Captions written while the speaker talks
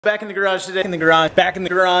Back in the garage today, back in the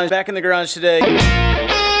garage today.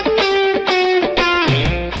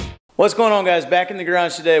 What's going on, guys? Back in the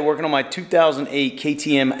garage today, working on my 2008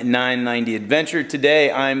 KTM 990 Adventure.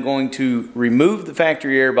 Today, I'm going to remove the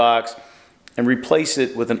factory airbox and replace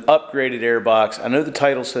it with an upgraded airbox. I know the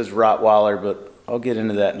title says Rottweiler, but I'll get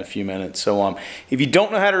into that in a few minutes. So if you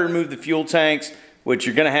don't know how to remove the fuel tanks, which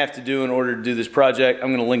you're gonna have to do in order to do this project, I'm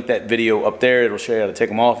gonna link that video up there. It'll show you how to take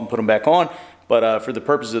them off and put them back on. But for the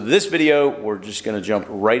purpose of this video, we're just gonna jump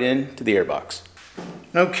right into the airbox.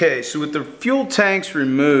 Okay, so with the fuel tanks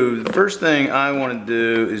removed, the first thing I wanna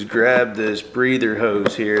do is grab this breather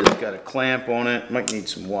hose here that's got a clamp on it. Might need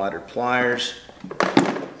some wider pliers.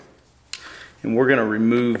 And we're gonna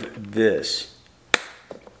remove this.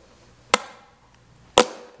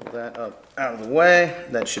 Pull that up out of the way.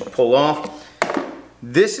 That should pull off.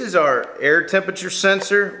 This is our air temperature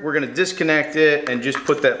sensor. We're gonna disconnect it and just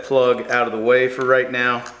put that plug out of the way for right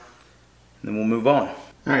now, and then we'll move on. All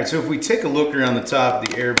right, so if we take a look around the top of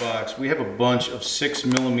the airbox, we have a bunch of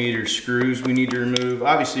 6mm screws we need to remove.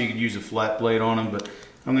 Obviously, you could use a flat blade on them, but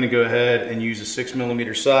I'm gonna go ahead and use a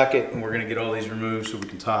 6mm socket, and we're gonna get all these removed so we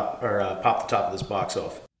can pop the top of this box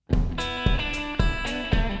off.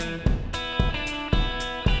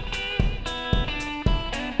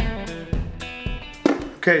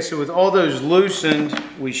 Okay, so with all those loosened,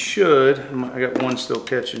 we should, I got one still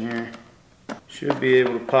catching here, should be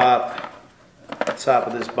able to pop the top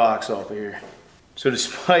of this box off of here. So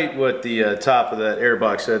despite what the top of that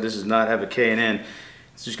airbox said, this does not have a K&N,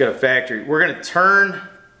 it's just got a factory. We're gonna turn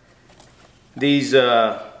these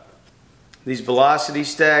velocity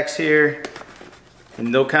stacks here,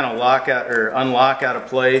 and they'll kind of lock out or unlock out of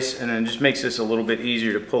place, and then it just makes this a little bit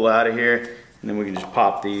easier to pull out of here, and then we can just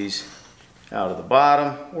pop these out of the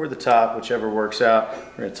bottom or the top, whichever works out.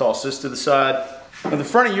 We're gonna toss this to the side. Now the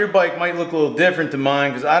front of your bike might look a little different than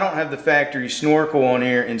mine because I don't have the factory snorkel on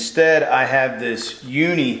here. Instead, I have this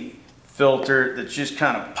uni filter that's just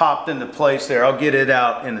kind of popped into place there. I'll get it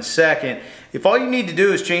out in a second. If all you need to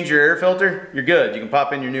do is change your air filter, you're good. You can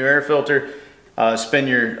pop in your new air filter, spin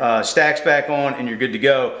your stacks back on, and you're good to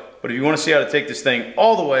go. But if you want to see how to take this thing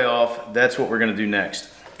all the way off, that's what we're gonna do next.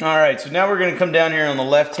 All right, so now we're gonna come down here on the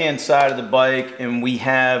left-hand side of the bike, and we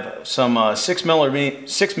have some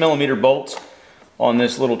 6mm bolts on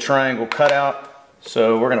this little triangle cutout.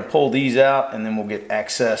 So we're gonna pull these out, and then we'll get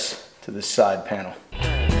access to this side panel.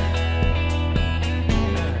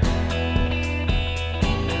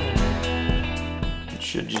 It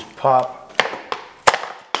should just pop.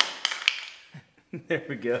 There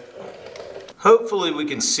we go. Hopefully we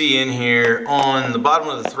can see in here on the bottom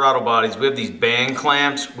of the throttle bodies, we have these band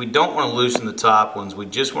clamps. We don't want to loosen the top ones, we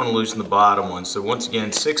just want to loosen the bottom ones. So once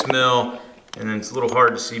again, 6mm, and then it's a little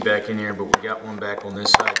hard to see back in here, but we got one back on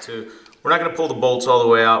this side too. We're not going to pull the bolts all the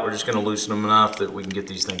way out, we're just going to loosen them enough that we can get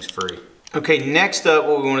these things free. Okay, next up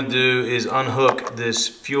what we want to do is unhook this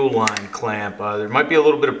fuel line clamp. There might be a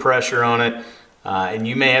little bit of pressure on it. And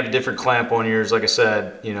you may have a different clamp on yours. Like I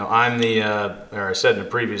said, you know, or I said in a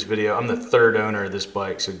previous video, I'm the third owner of this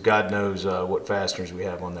bike, so God knows what fasteners we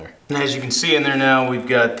have on there. And as you can see in there now, we've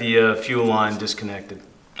got the fuel line disconnected.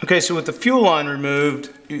 Okay, so with the fuel line removed,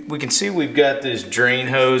 we can see we've got this drain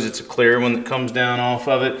hose. It's a clear one that comes down off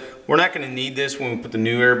of it. We're not going to need this when we put the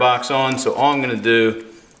new airbox on, so all I'm going to do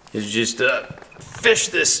is just fish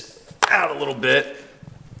this out a little bit,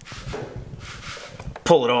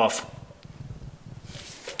 pull it off.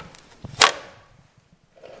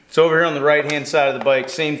 So over here on the right-hand side of the bike,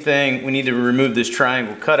 same thing. We need to remove this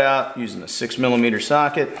triangle cutout using a 6mm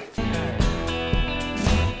socket.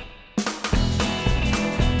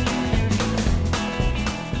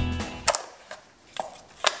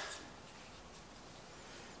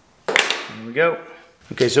 There we go.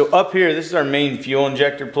 Okay, so up here, this is our main fuel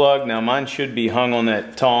injector plug. Now mine should be hung on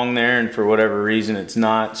that tong there, and for whatever reason it's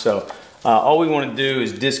not. So all we want to do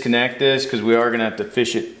is disconnect this because we are going to have to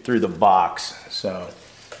fish it through the box. So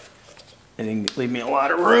it didn't leave me a lot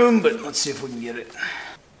of room, but let's see if we can get it.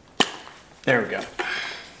 There we go.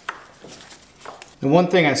 The one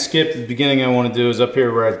thing I skipped at the beginning I want to do is up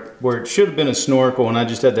here where it should have been a snorkel, and I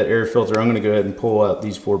just had that air filter. I'm going to go ahead and pull out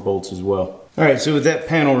these 4 bolts as well. All right, so with that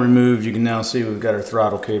panel removed, you can now see we've got our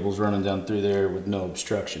throttle cables running down through there with no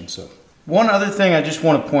obstruction. So one other thing I just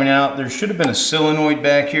want to point out, there should have been a solenoid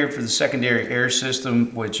back here for the secondary air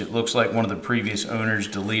system, which it looks like one of the previous owners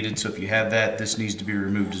deleted. So if you have that, this needs to be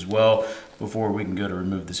removed as well before we can go to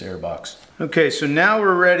remove this airbox. Okay, so now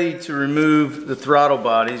we're ready to remove the throttle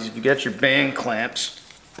bodies. If you got your band clamps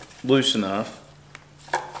loose enough,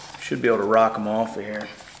 you should be able to rock them off of here.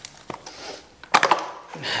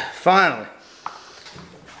 Finally.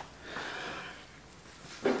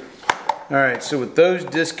 All right, so with those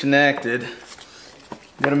disconnected,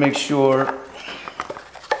 I'm gonna make sure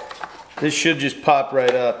this should just pop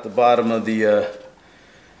right up the bottom of the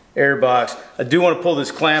air box. I do want to pull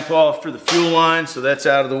this clamp off for the fuel line, so that's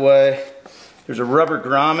out of the way. There's a rubber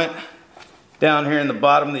grommet down here in the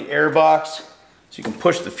bottom of the air box, so you can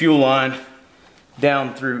push the fuel line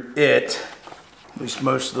down through it, at least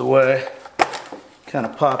most of the way. Kind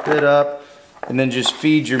of pop it up, and then just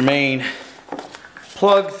feed your main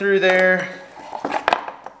plug through there,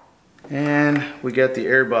 and we got the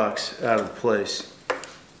air box out of place.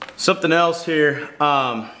 Something else here,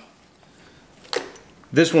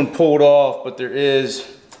 this one pulled off, but there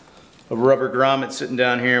is a rubber grommet sitting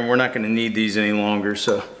down here, and we're not going to need these any longer,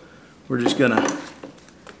 so we're just going to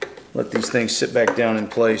let these things sit back down in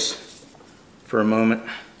place for a moment.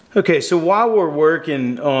 Okay, so while we're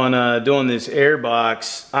working on doing this air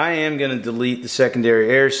box, I am going to delete the secondary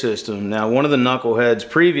air system. Now, one of the knuckleheads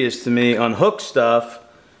previous to me unhooked stuff,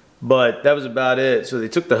 but that was about it. So they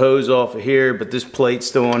took the hose off of here, but this plate's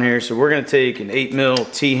still on here. So we're gonna take an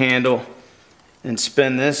 8mm T-handle and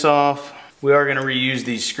spin this off. We are gonna reuse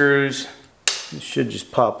these screws. It should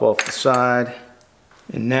just pop off the side.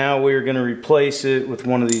 And now we're gonna replace it with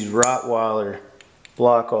one of these Rottweiler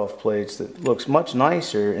block-off plates that looks much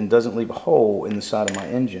nicer and doesn't leave a hole in the side of my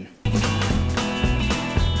engine.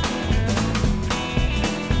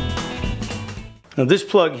 Now this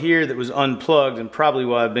plug here that was unplugged, and probably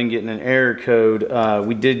why I've been getting an error code,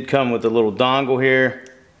 we did come with a little dongle here.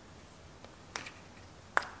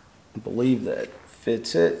 I believe that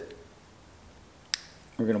fits it.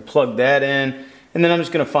 We're going to plug that in, and then I'm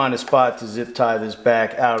just going to find a spot to zip tie this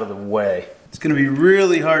back out of the way. It's going to be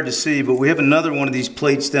really hard to see, but we have another one of these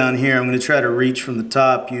plates down here. I'm going to try to reach from the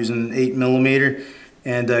top using 8mm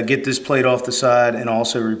and get this plate off the side, and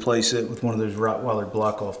also replace it with one of those Rottweiler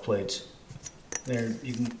block-off plates. There,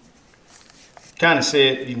 you can kind of see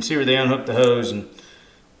it. You can see where they unhooked the hose and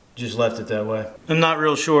just left it that way. I'm not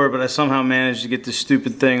real sure, but I somehow managed to get this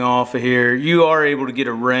stupid thing off of here. You are able to get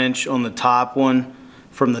a wrench on the top one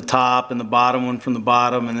from the top and the bottom one from the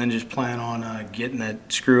bottom, and then just plan on getting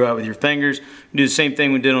that screw out with your fingers. Do the same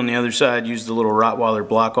thing we did on the other side. Use the little Rottweiler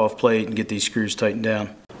block-off plate and get these screws tightened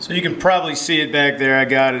down. So you can probably see it back there. I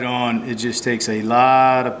got it on. It just takes a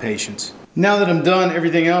lot of patience. Now that I'm done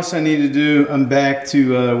everything else I need to do, I'm back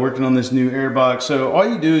to working on this new air box. So all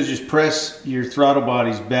you do is just press your throttle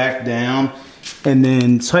bodies back down and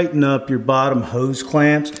then tighten up your bottom hose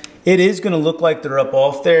clamps. It is going to look like they're up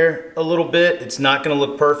off there a little bit. It's not going to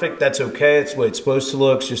look perfect. That's okay. It's the way it's supposed to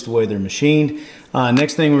look. It's just the way they're machined.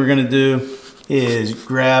 Next thing we're going to do is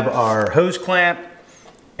grab our hose clamp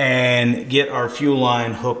and get our fuel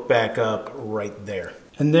line hooked back up right there.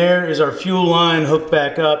 And there is our fuel line hooked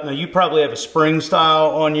back up. Now you probably have a spring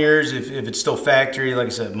style on yours if it's still factory. Like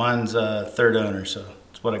I said, mine's third owner, so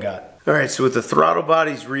that's what I got. All right, so with the throttle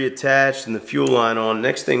bodies reattached and the fuel line on,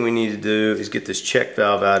 next thing we need to do is get this check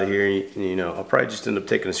valve out of here. You know, I'll probably just end up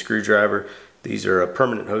taking a screwdriver. These are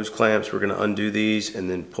permanent hose clamps. We're gonna undo these and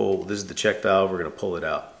then pull. This is the check valve. We're gonna pull it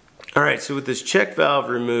out. All right, so with this check valve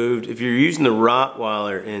removed, if you're using the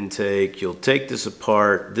Rottweiler intake, you'll take this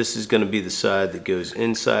apart. This is gonna be the side that goes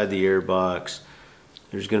inside the air box.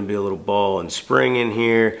 There's gonna be a little ball and spring in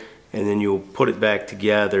here, and then you'll put it back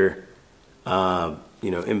together, you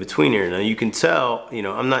know, in between here. Now you can tell, you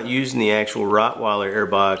know, I'm not using the actual Rottweiler air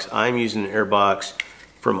box. I'm using an air box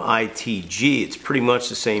from ITG. It's pretty much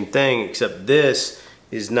the same thing, except this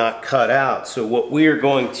is not cut out. So what we are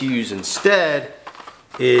going to use instead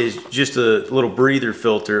is just a little breather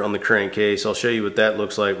filter on the crankcase. I'll show you what that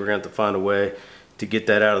looks like. We're gonna have to find a way to get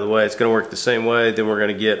that out of the way. It's gonna work the same way. Then we're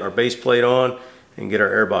gonna get our base plate on and get our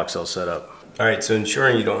air box all set up. All right, so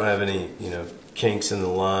ensuring you don't have any, you know, kinks in the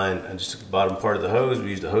line, I just took the bottom part of the hose. We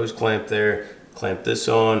used a hose clamp there, clamped this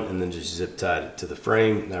on, and then just zip tied it to the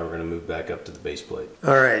frame. Now we're gonna move back up to the base plate.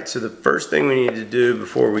 All right, so the first thing we need to do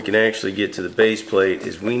before we can actually get to the base plate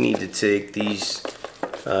is we need to take these,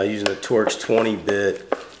 using the Torx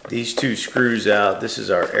 20-bit, these two screws out. This is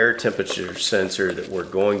our air temperature sensor that we're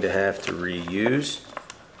going to have to reuse.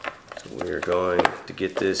 So we're going to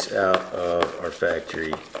get this out of our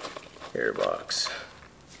factory air box.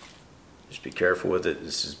 Just be careful with it.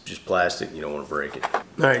 This is just plastic. You don't want to break it. All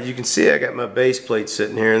right, you can see I got my base plate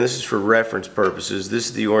sitting here, and this is for reference purposes. This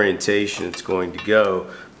is the orientation it's going to go.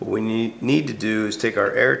 What we need to do is take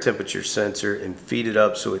our air temperature sensor and feed it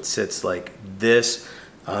up so it sits like this.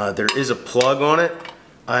 There is a plug on it.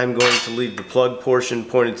 I'm going to leave the plug portion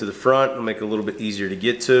pointed to the front. It'll make it a little bit easier to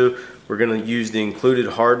get to. We're going to use the included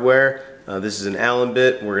hardware. This is an Allen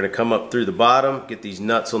bit. We're going to come up through the bottom, get these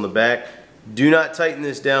nuts on the back, Do not tighten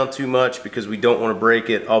this down too much because we don't want to break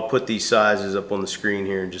it. I'll put these sizes up on the screen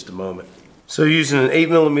here in just a moment. So using an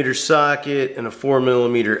 8mm socket and a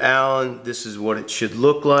 4mm Allen, this is what it should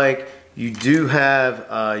look like. You do have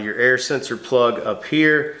your air sensor plug up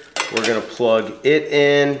here. We're going to plug it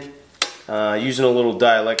in. Using a little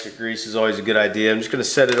dielectric grease is always a good idea. I'm just going to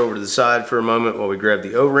set it over to the side for a moment while we grab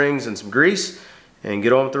the O-rings and some grease and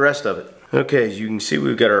get on with the rest of it. Okay, as you can see,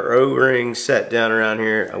 we've got our O-rings set down around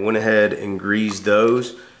here. I went ahead and greased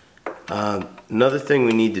those. Another thing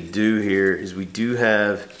we need to do here is we do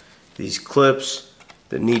have these clips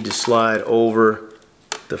that need to slide over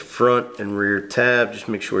the front and rear tab. Just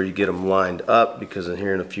make sure you get them lined up because in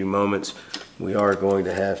here in a few moments we are going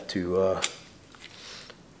to have to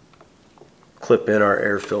clip in our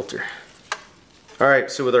air filter. Alright,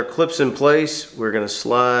 so with our clips in place, we're going to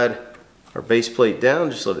slide our base plate down,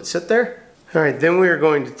 just let it sit there. Alright, then we are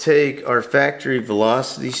going to take our factory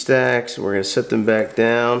velocity stacks and we're going to set them back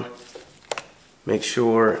down. Make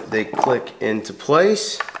sure they click into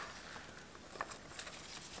place.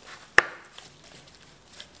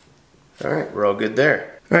 Alright, we're all good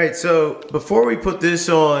there. Alright, so before we put this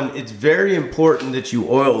on, it's very important that you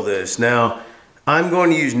oil this. Now, I'm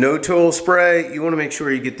going to use no-till spray. You want to make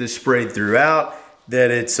sure you get this sprayed throughout,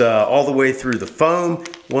 that it's all the way through the foam.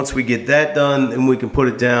 Once we get that done, then we can put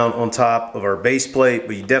it down on top of our base plate,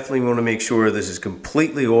 but you definitely want to make sure this is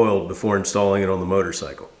completely oiled before installing it on the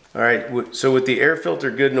motorcycle. Alright, so with the air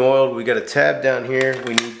filter good and oiled, we got a tab down here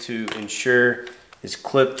we need to ensure is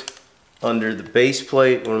clipped under the base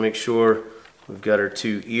plate. We want to make sure we've got our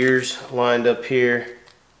two ears lined up here.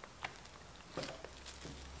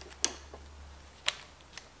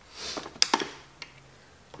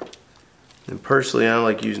 And personally, I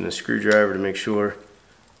like using a screwdriver to make sure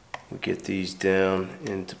we get these down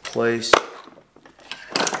into place.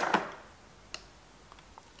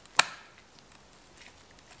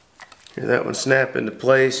 Hear that one snap into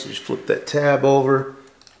place. Just flip that tab over,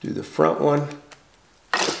 do the front one.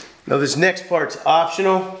 Now this next part's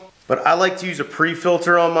optional, but I like to use a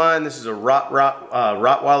pre-filter on mine. This is a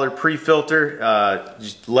Rottweiler pre-filter,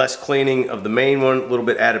 just less cleaning of the main one, a little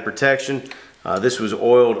bit added protection. This was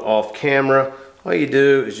oiled off camera. All you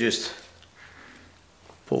do is just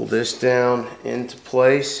pull this down into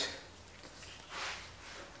place.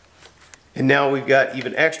 And now we've got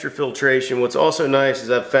even extra filtration. What's also nice is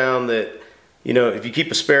I've found that, you know, if you keep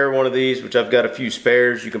a spare one of these, which I've got a few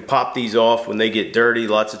spares, you can pop these off when they get dirty.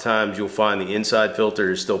 Lots of times you'll find the inside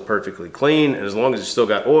filter is still perfectly clean, and as long as it's still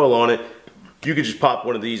got oil on it, you can just pop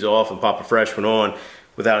one of these off and pop a fresh one on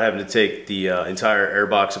without having to take the entire air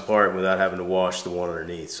box apart, without having to wash the one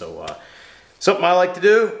underneath. So something I like to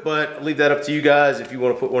do, but I'll leave that up to you guys if you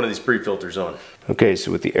want to put one of these pre-filters on. Okay,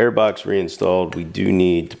 so with the air box reinstalled, we do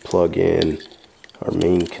need to plug in our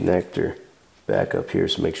main connector back up here,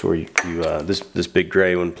 so make sure you this big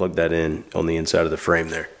gray one, plug that in on the inside of the frame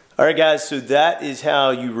there. Alright guys, so that is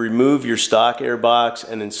how you remove your stock air box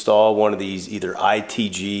and install one of these either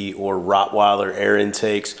ITG or Rottweiler air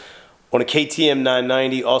intakes on a KTM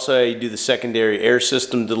 990. Also, you do the secondary air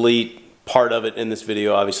system delete. Part of it in this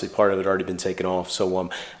video, obviously part of it already been taken off. So I'm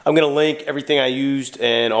going to link everything I used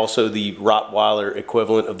and also the Rottweiler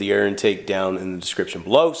equivalent of the air intake down in the description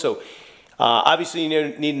below. So obviously you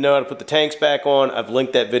need to know how to put the tanks back on. I've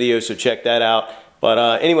linked that video, so check that out.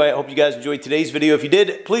 But anyway, I hope you guys enjoyed today's video. If you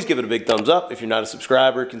did, please give it a big thumbs up. If you're not a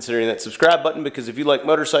subscriber, considering that subscribe button, because if you like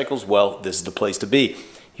motorcycles, well, this is the place to be.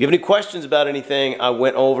 If you have any questions about anything I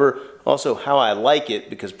went over, also how I like it,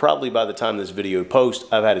 because probably by the time this video posts,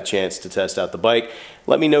 I've had a chance to test out the bike,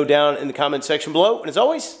 let me know down in the comment section below. And as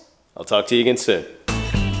always, I'll talk to you again soon.